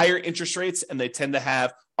to be higher interest rates, and they tend to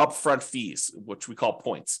have upfront fees, which we call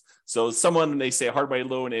points. So someone, they say a hard money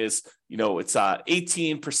loan is, it's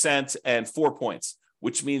 18% and 4 points,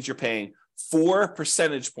 which means you're paying 4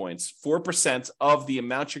 percentage points, 4% of the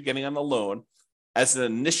amount you're getting on the loan as an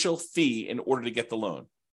initial fee in order to get the loan,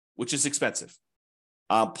 which is expensive.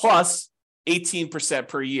 Plus 18%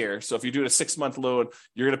 per year. So if you're doing a 6-month loan,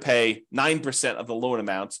 you're going to pay 9% of the loan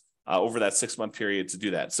amount over that 6-month period to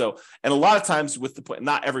do that. So, and a lot of times with the point,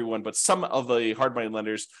 not everyone, but some of the hard money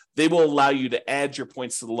lenders, they will allow you to add your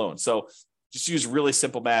points to the loan. So just use really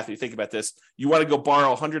simple math. If you think about this, you want to go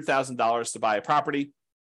borrow $100,000 to buy a property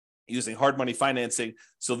using hard money financing.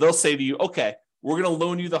 So they'll say to you, okay, we're going to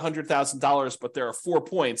loan you the $100,000, but there are 4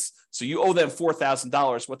 points. So you owe them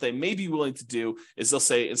 $4,000. What they may be willing to do is they'll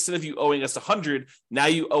say, instead of you owing us 100, now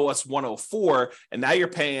you owe us 104. And now you're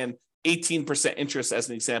paying 18% interest, as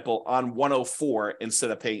an example, on 104 instead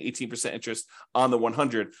of paying 18% interest on the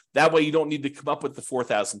 100. That way you don't need to come up with the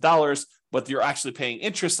 $4,000, but you're actually paying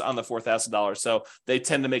interest on the $4,000. So they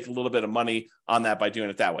tend to make a little bit of money on that by doing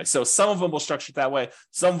it that way. So some of them will structure it that way.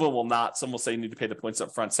 Some of them will not. Some will say you need to pay the points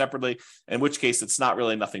up front separately, in which case it's not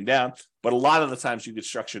really nothing down. But a lot of the times you could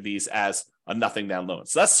structure these as a nothing down loan.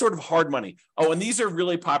 So that's sort of hard money. Oh, and these are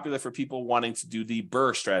really popular for people wanting to do the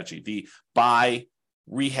BRRRR strategy, the buy,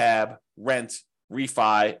 rehab, rent,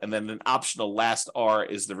 refi, and then an optional last R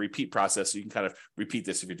is the repeat process. So you can kind of repeat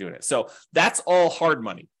this if you're doing it. So that's all hard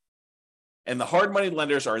money. And the hard money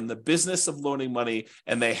lenders are in the business of loaning money,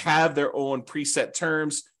 and they have their own preset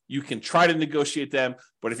terms. You can try to negotiate them,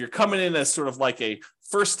 but if you're coming in as sort of like a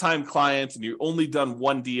first-time client and you've only done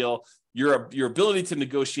one deal, your ability to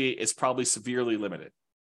negotiate is probably severely limited.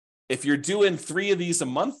 If you're doing 3 of these a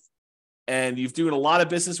month and you've doing a lot of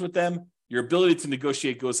business with them, your ability to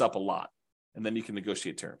negotiate goes up a lot, and then you can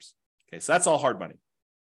negotiate terms. Okay, so that's all hard money.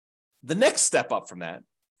 The next step up from that,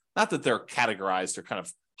 not that they're categorized or kind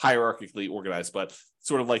of hierarchically organized, but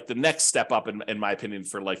sort of like the next step up, in my opinion,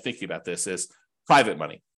 for like thinking about this is private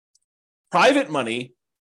money. Private money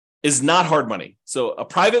is not hard money. So a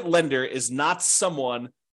private lender is not someone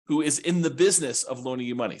who is in the business of loaning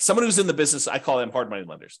you money. Someone who's in the business, I call them hard money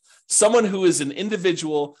lenders. Someone who is an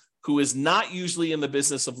individual who is not usually in the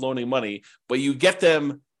business of loaning money, but you get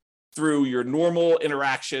them through your normal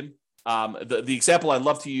interaction. The example I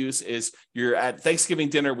love to use is you're at Thanksgiving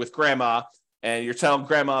dinner with grandma, and you're telling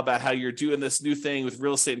grandma about how you're doing this new thing with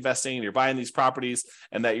real estate investing and you're buying these properties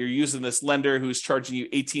and that you're using this lender who's charging you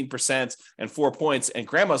 18% and 4 points. And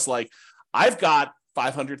grandma's like, I've got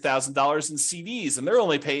 $500,000 in CDs and they're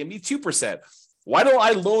only paying me 2%. Why don't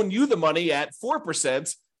I loan you the money at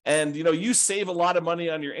 4%? And, you save a lot of money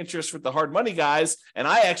on your interest with the hard money guys. And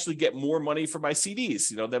I actually get more money for my CDs,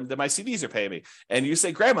 than my CDs are paying me. And you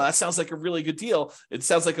say, grandma, that sounds like a really good deal. It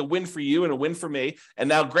sounds like a win for you and a win for me. And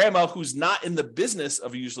now grandma, who's not in the business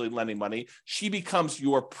of usually lending money, she becomes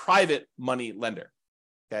your private money lender.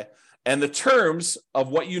 Okay. And the terms of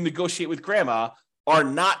what you negotiate with grandma are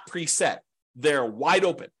not preset. They're wide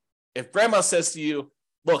open. If grandma says to you,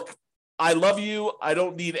 look, I love you. I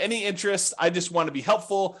don't need any interest. I just want to be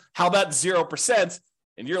helpful. How about 0%?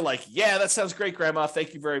 And you're like, yeah, that sounds great, grandma.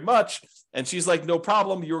 Thank you very much. And she's like, no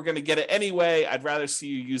problem. You were going to get it anyway. I'd rather see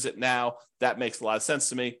you use it now. That makes a lot of sense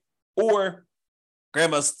to me. Or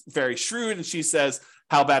grandma's very shrewd and she says,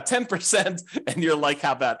 how about 10%? And you're like,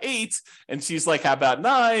 how about 8? And she's like, how about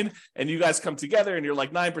 9? And you guys come together and you're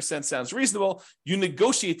like, 9% sounds reasonable. You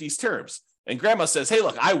negotiate these terms. And grandma says, hey,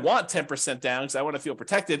 look, I want 10% down because I want to feel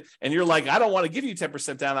protected. And you're like, I don't want to give you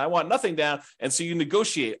 10% down. I want nothing down. And so you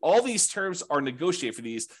negotiate. All these terms are negotiated for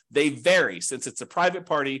these. They vary since it's a private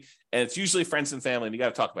party and it's usually friends and family. And you got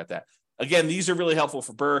to talk about that. Again, these are really helpful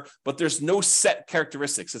for BRRRR, but there's no set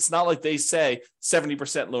characteristics. It's not like they say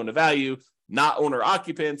 70% loan to value, not owner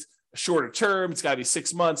occupant, shorter term. It's got to be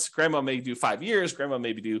 6 months. Grandma may do 5 years. Grandma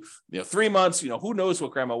maybe do 3 months. Who knows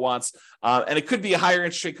what grandma wants? And it could be a higher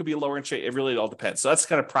interest rate, could be a lower interest rate. It really all depends. So that's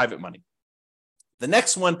kind of private money. The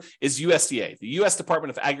next one is USDA. The U.S.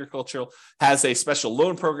 Department of Agriculture has a special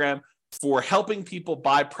loan program for helping people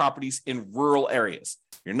buy properties in rural areas.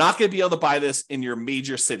 You're not going to be able to buy this in your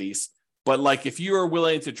major cities, but like if you are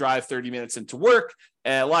willing to drive 30 minutes into work,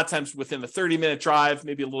 and a lot of times within the 30-minute drive,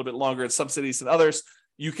 maybe a little bit longer in some cities than others,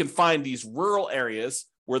 you can find these rural areas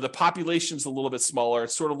where the population's a little bit smaller.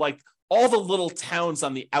 It's sort of like all the little towns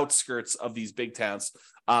on the outskirts of these big towns.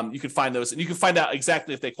 You can find those, and you can find out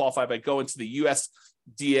exactly if they qualify by going to the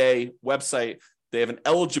USDA website. They have an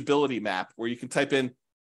eligibility map where you can type in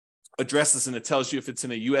addresses and it tells you if it's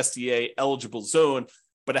in a USDA eligible zone.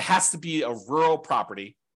 but it has to be a rural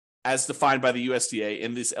property as defined by the USDA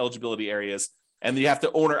in these eligibility areas. And you have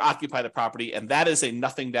to own or occupy the property. And that is a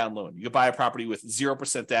nothing down loan. You can buy a property with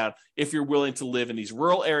 0% down if you're willing to live in these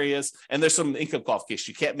rural areas. And there's some income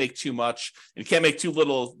qualification. You can't make too much and you can't make too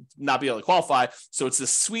little, not be able to qualify. So it's a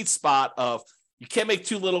sweet spot of you can't make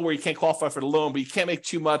too little where you can't qualify for the loan, but you can't make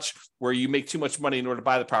too much where you make too much money in order to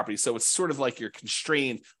buy the property. So it's sort of like you're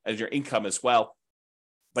constrained as your income as well.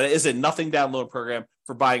 But it is a nothing down loan program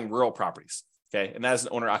for buying rural properties. Okay. And that is an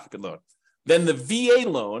owner occupant loan. Then the VA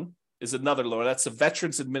loan is another loan. That's a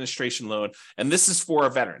Veterans Administration loan. And this is for our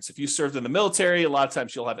veterans. If you served in the military, a lot of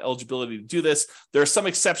times you'll have eligibility to do this. There are some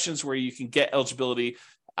exceptions where you can get eligibility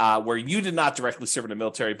where you did not directly serve in the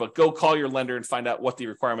military, but go call your lender and find out what the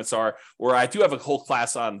requirements are. Or I do have a whole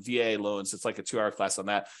class on VA loans. It's like a 2-hour class on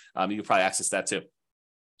that. You can probably access that too.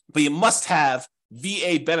 But you must have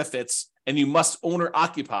VA benefits and you must own or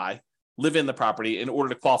occupy, live in the property in order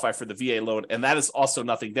to qualify for the VA loan. And that is also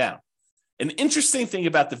nothing down. An interesting thing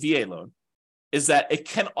about the VA loan is that it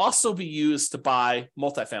can also be used to buy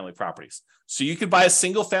multifamily properties. So you could buy a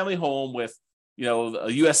single family home with, a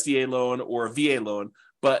USDA loan or a VA loan,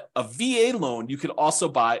 but a VA loan, you could also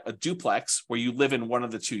buy a duplex where you live in one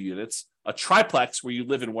of the 2 units, a triplex where you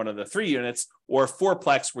live in one of the 3 units, or a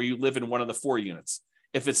fourplex where you live in one of the 4 units.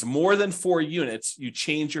 If it's more than 4 units, you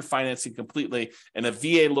change your financing completely, and a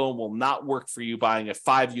VA loan will not work for you buying a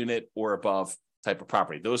 5-unit or above type of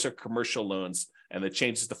property. Those are commercial loans, and it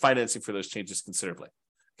changes the financing for those changes considerably.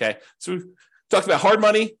 Okay, so we've talked about hard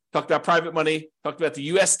money, talked about private money, talked about the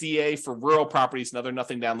USDA for rural properties, another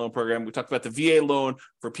nothing down loan program. We talked about the VA loan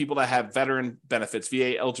for people that have veteran benefits,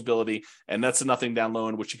 VA eligibility, and that's a nothing down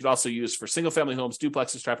loan, which you could also use for single family homes,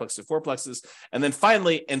 duplexes, triplexes, fourplexes. And then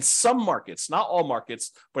finally, in some markets, not all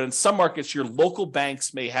markets, but in some markets, your local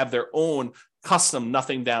banks may have their own custom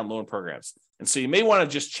nothing down loan programs. And so you may want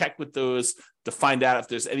to just check with those to find out if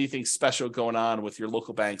there's anything special going on with your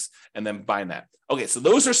local banks and then buying that. Okay, so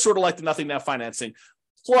those are sort of like the nothing down financing.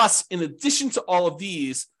 Plus, in addition to all of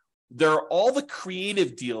these, there are all the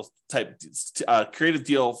creative deal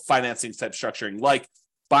financing type structuring, like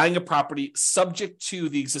buying a property subject to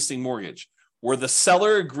the existing mortgage, where the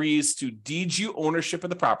seller agrees to deed you ownership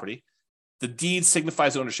of the property. The deed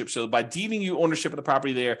signifies ownership. So by deeding you ownership of the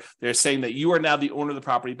property they're saying that you are now the owner of the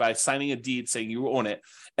property by signing a deed saying you own it.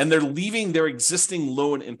 And they're leaving their existing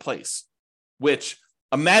loan in place, which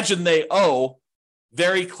imagine they owe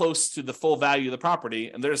very close to the full value of the property.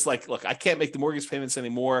 And they're just like, look, I can't make the mortgage payments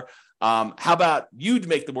anymore. How about you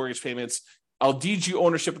make the mortgage payments? I'll deed you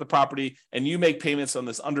ownership of the property and you make payments on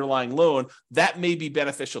this underlying loan. That may be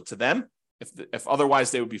beneficial to them if otherwise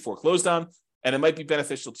they would be foreclosed on. And it might be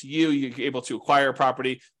beneficial to you. You're able to acquire a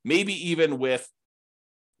property, maybe even with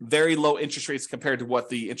very low interest rates compared to what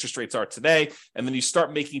the interest rates are today. And then you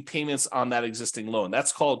start making payments on that existing loan.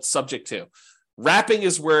 That's called subject to. Wrapping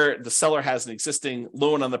is where the seller has an existing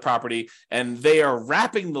loan on the property and they are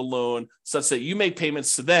wrapping the loan such that you make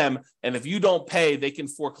payments to them. And if you don't pay, they can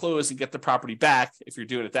foreclose and get the property back if you're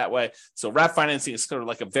doing it that way. So wrap financing is sort of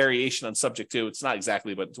like a variation on subject to. It's not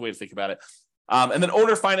exactly, but it's a way to think about it. And then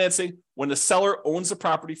owner financing, when the seller owns the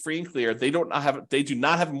property free and clear, they do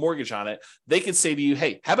not have a mortgage on it. They can say to you,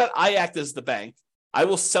 hey, how about I act as the bank? I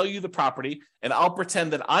will sell you the property and I'll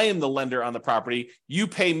pretend that I am the lender on the property. You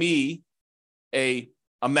pay me a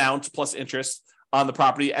amount plus interest on the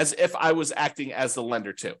property as if I was acting as the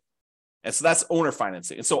lender too. And so that's owner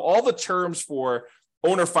financing. And so all the terms for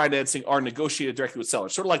owner financing are negotiated directly with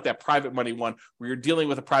sellers, sort of like that private money one where you're dealing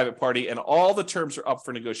with a private party and all the terms are up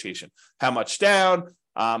for negotiation. How much down,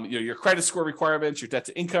 your credit score requirements, your debt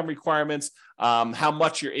to income requirements, how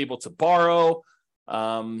much you're able to borrow.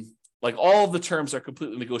 Like all of the terms are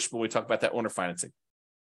completely negotiable when we talk about that owner financing.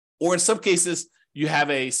 Or in some cases, you have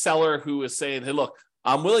a seller who is saying, hey, look,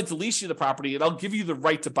 I'm willing to lease you the property and I'll give you the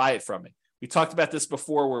right to buy it from me. We talked about this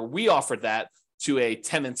before where we offered that to a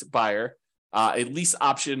tenant buyer. A lease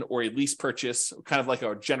option or a lease purchase, kind of like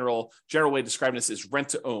our general way of describing this is rent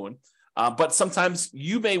to own. But sometimes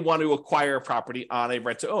you may want to acquire a property on a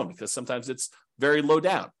rent to own because sometimes it's very low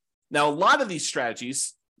down. Now, a lot of these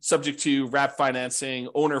strategies, subject to wrap financing,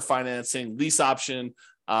 owner financing, lease option,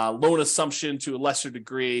 loan assumption to a lesser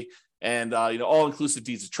degree, and all-inclusive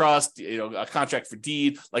deeds of trust, a contract for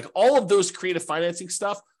deed, like all of those creative financing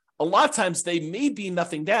stuff, a lot of times they may be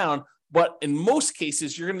nothing down, but in most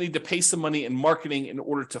cases, you're going to need to pay some money in marketing in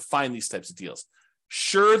order to find these types of deals.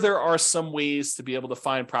 Sure, there are some ways to be able to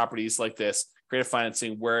find properties like this, creative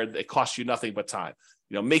financing, where it costs you nothing but time.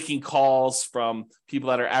 making calls from people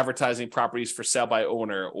that are advertising properties for sale by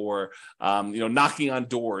owner, or knocking on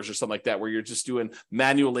doors or something like that, where you're just doing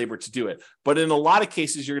manual labor to do it. But in a lot of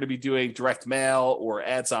cases, you're going to be doing direct mail or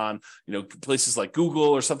ads on places like Google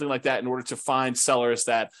or something like that in order to find sellers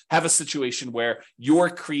that have a situation where your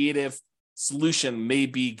creative solution may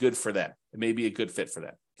be good for them. It may be a good fit for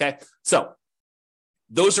them. Okay, so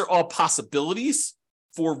those are all possibilities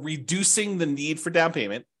for reducing the need for down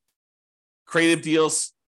payment. Creative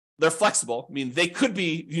deals, they're flexible. I mean, they could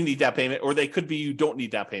be you need down payment, or they could be you don't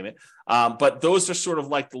need down payment. But those are sort of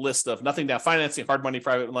like the list of nothing down financing, hard money,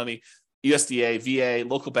 private money, USDA, VA,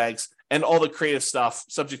 local banks, and all the creative stuff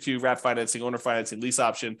subject to wrap financing, owner financing, lease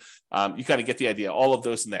option. You kind of get the idea, all of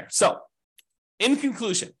those in there. So in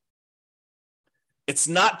conclusion, it's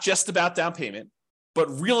not just about down payment, but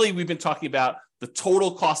really we've been talking about the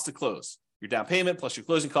total cost to close, your down payment plus your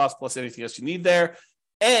closing costs plus anything else you need there,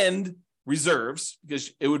 and reserves,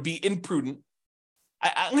 because it would be imprudent.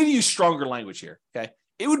 I'm going to use stronger language here. Okay.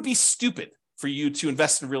 It would be stupid for you to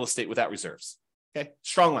invest in real estate without reserves. Okay.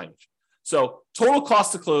 Strong language. So total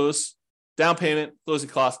cost to close, down payment, closing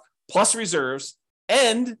costs, plus reserves.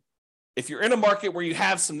 And if you're in a market where you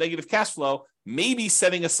have some negative cash flow, maybe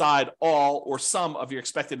setting aside all or some of your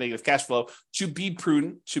expected negative cash flow to be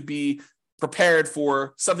prudent, to be prepared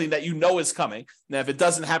for something that is coming. Now, if it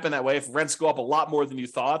doesn't happen that way, if rents go up a lot more than you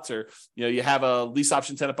thought, or you have a lease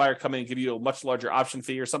option tenant buyer come in and give you a much larger option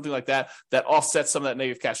fee or something like that, that offsets some of that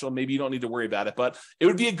negative cash flow, maybe you don't need to worry about it. But it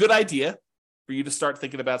would be a good idea for you to start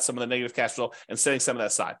thinking about some of the negative cash flow and setting some of that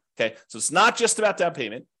aside. Okay, so it's not just about down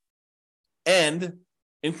payment. And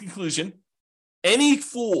in conclusion, any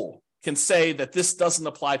fool can say that this doesn't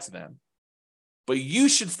apply to them, but you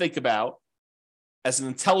should think about, as an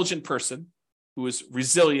intelligent person who is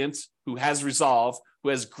resilient, who has resolve, who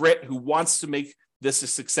has grit, who wants to make this a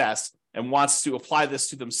success and wants to apply this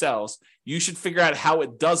to themselves, you should figure out how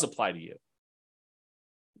it does apply to you.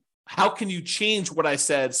 How can you change what I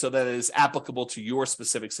said so that it is applicable to your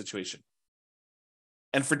specific situation?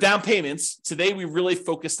 And for down payments, today we really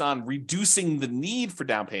focused on reducing the need for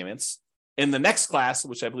down payments. In the next class,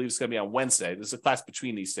 which I believe is going to be on Wednesday, there's a class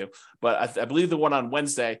between these two, but I believe the one on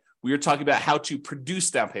Wednesday, we were talking about how to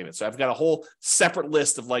produce down payments. So I've got a whole separate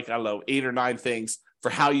list of 8 or 9 things for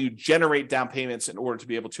how you generate down payments in order to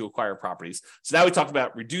be able to acquire properties. So now we talked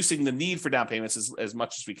about reducing the need for down payments as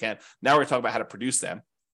much as we can. Now we're talking about how to produce them,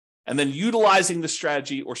 and then utilizing the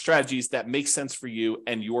strategy or strategies that make sense for you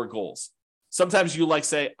and your goals. Sometimes you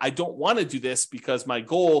say, I don't want to do this because my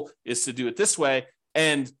goal is to do it this way,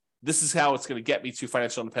 and this is how it's going to get me to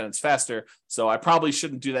financial independence faster. So I probably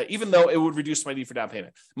shouldn't do that, even though it would reduce my need for down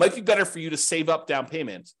payment. It might be better for you to save up down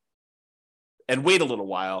payment and wait a little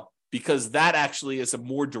while, because that actually is a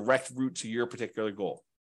more direct route to your particular goal.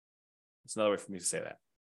 That's another way for me to say that.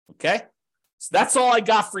 Okay? So that's all I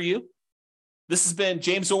got for you. This has been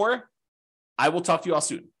James Orr. I will talk to you all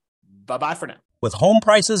soon. Bye-bye for now. With home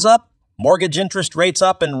prices up, mortgage interest rates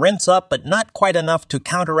up, and rents up, but not quite enough to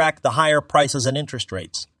counteract the higher prices and interest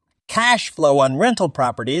rates, cash flow on rental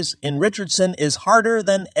properties in Richardson is harder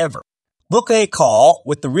than ever. Book a call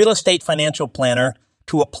with the Real Estate Financial Planner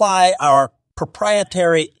to apply our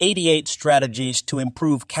proprietary 88 strategies to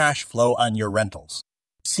improve cash flow on your rentals.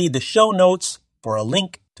 See the show notes for a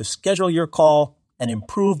link to schedule your call and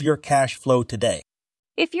improve your cash flow today.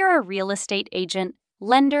 If you're a real estate agent,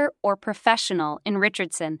 lender, or professional in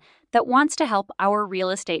Richardson that wants to help our real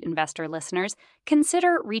estate investor listeners,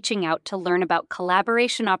 consider reaching out to learn about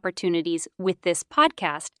collaboration opportunities with this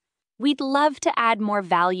podcast. We'd love to add more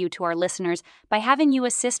value to our listeners by having you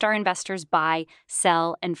assist our investors buy,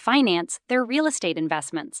 sell, and finance their real estate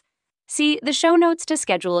investments. See the show notes to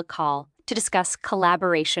schedule a call to discuss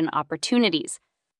collaboration opportunities.